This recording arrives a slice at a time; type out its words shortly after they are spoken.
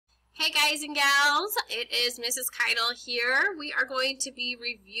Hey guys and gals, it is Mrs. Keidel here. We are going to be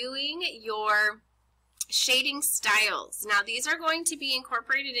reviewing your shading styles. Now these are going to be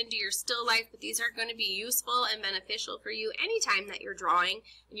incorporated into your still life, but these are going to be useful and beneficial for you anytime that you're drawing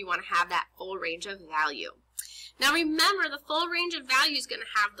and you want to have that full range of value. Now remember, the full range of value is going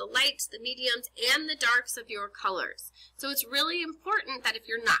to have the lights, the mediums, and the darks of your colors. So it's really important that if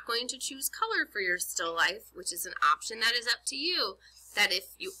you're not going to choose color for your still life, which is an option that is up to you, that if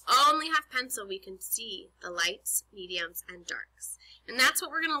you only have pencil, we can see the lights, mediums, and darks. And that's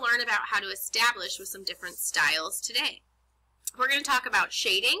what we're going to learn about how to establish with some different styles today. We're going to talk about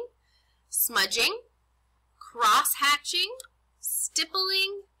shading, smudging, cross-hatching,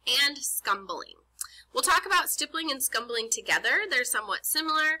 stippling, and scumbling. We'll talk about stippling and scumbling together. They're somewhat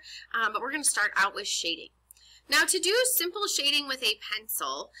similar, but we're going to start out with shading. Now, to do simple shading with a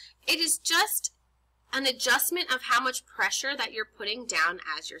pencil, it is just an adjustment of how much pressure that you're putting down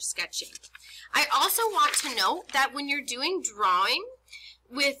as you're sketching. I also want to note that when you're doing drawing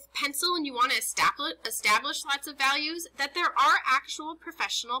with pencil and you want to establish lots of values, that there are actual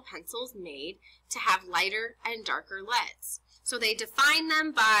professional pencils made to have lighter and darker leads. So they define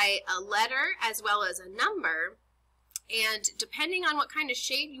them by a letter as well as a number, and depending on what kind of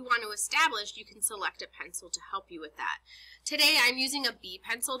shade you want to establish, you can select a pencil to help you with that. Today I'm using a B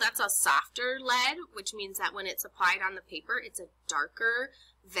pencil. That's a softer lead, which means that when it's applied on the paper, it's a darker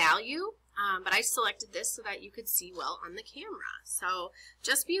value. But I selected this so that you could see well on the camera. So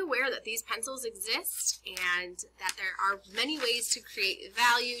just be aware that these pencils exist and that there are many ways to create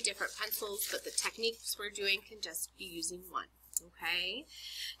value, different pencils, but the techniques we're doing can just be using one. Okay.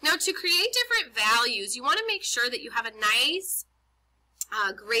 Now to create different values, you want to make sure that you have a nice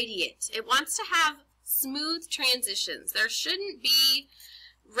gradient. It wants to have smooth transitions. There shouldn't be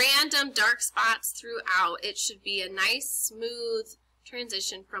random dark spots throughout. It should be a nice smooth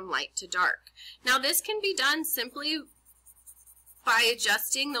transition from light to dark. Now this can be done simply by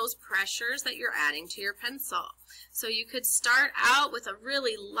adjusting those pressures that you're adding to your pencil. So you could start out with a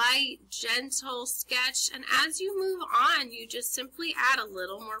really light, gentle sketch, and as you move on, you just simply add a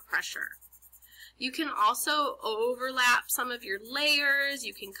little more pressure. You can also overlap some of your layers.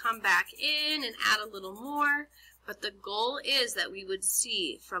 You can come back in and add a little more, but the goal is that we would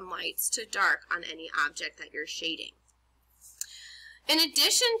see from lights to dark on any object that you're shading. In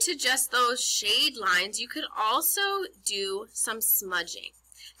addition to just those shade lines, you could also do some smudging.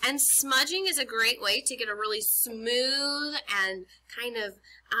 And smudging is a great way to get a really smooth and kind of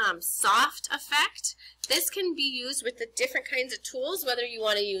soft effect. This can be used with the different kinds of tools, whether you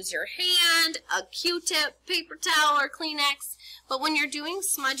want to use your hand, a Q-tip, paper towel, or Kleenex. But when you're doing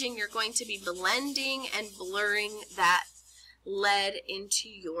smudging, you're going to be blending and blurring that lead into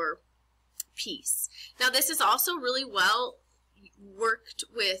your piece. Now this is also really well worked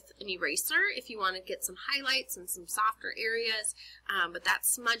with an eraser if you want to get some highlights and some softer areas, but that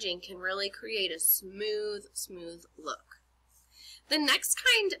smudging can really create a smooth look. The next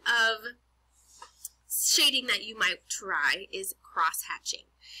kind of shading that you might try is cross-hatching.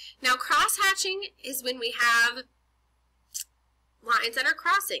 Now cross-hatching is when we have lines that are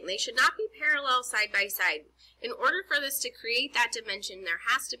crossing. They should not be parallel side by side. In order for this to create that dimension, there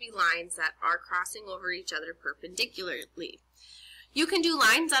has to be lines that are crossing over each other perpendicularly. You can do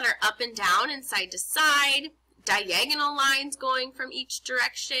lines that are up and down and side to side, diagonal lines going from each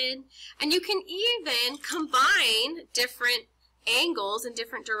direction, and you can even combine different angles and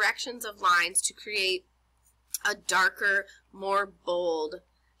different directions of lines to create a darker, more bold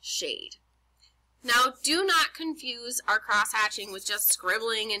shade. Now, do not confuse our cross-hatching with just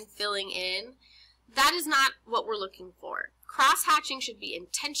scribbling and filling in. That is not what we're looking for. Cross-hatching should be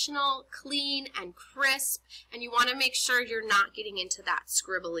intentional, clean, and crisp, and you want to make sure you're not getting into that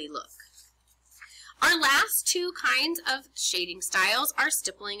scribbly look. Our last two kinds of shading styles are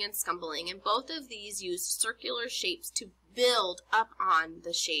stippling and scumbling, and both of these use circular shapes to build up on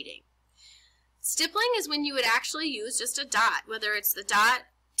the shading. Stippling is when you would actually use just a dot, whether it's the dot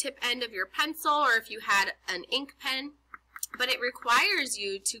tip end of your pencil or if you had an ink pen, but it requires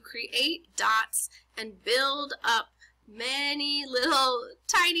you to create dots and build up many little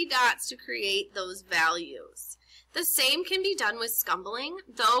tiny dots to create those values. The same can be done with scumbling,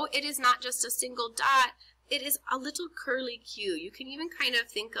 though it is not just a single dot, it is a little curly Q. You can even kind of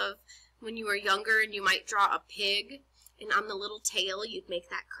think of when you were younger and you might draw a pig, and on the little tail you'd make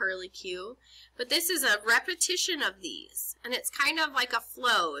that curly Q. But this is a repetition of these, and it's kind of like a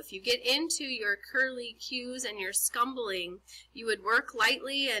flow. If you get into your curly Qs and your scumbling, you would work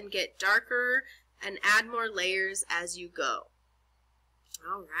lightly and get darker and add more layers as you go.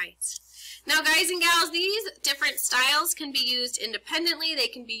 All right. Now, guys and gals, these different styles can be used independently. They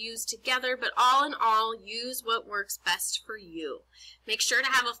can be used together, but all in all, use what works best for you. Make sure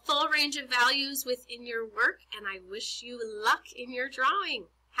to have a full range of values within your work, and I wish you luck in your drawing.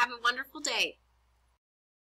 Have a wonderful day.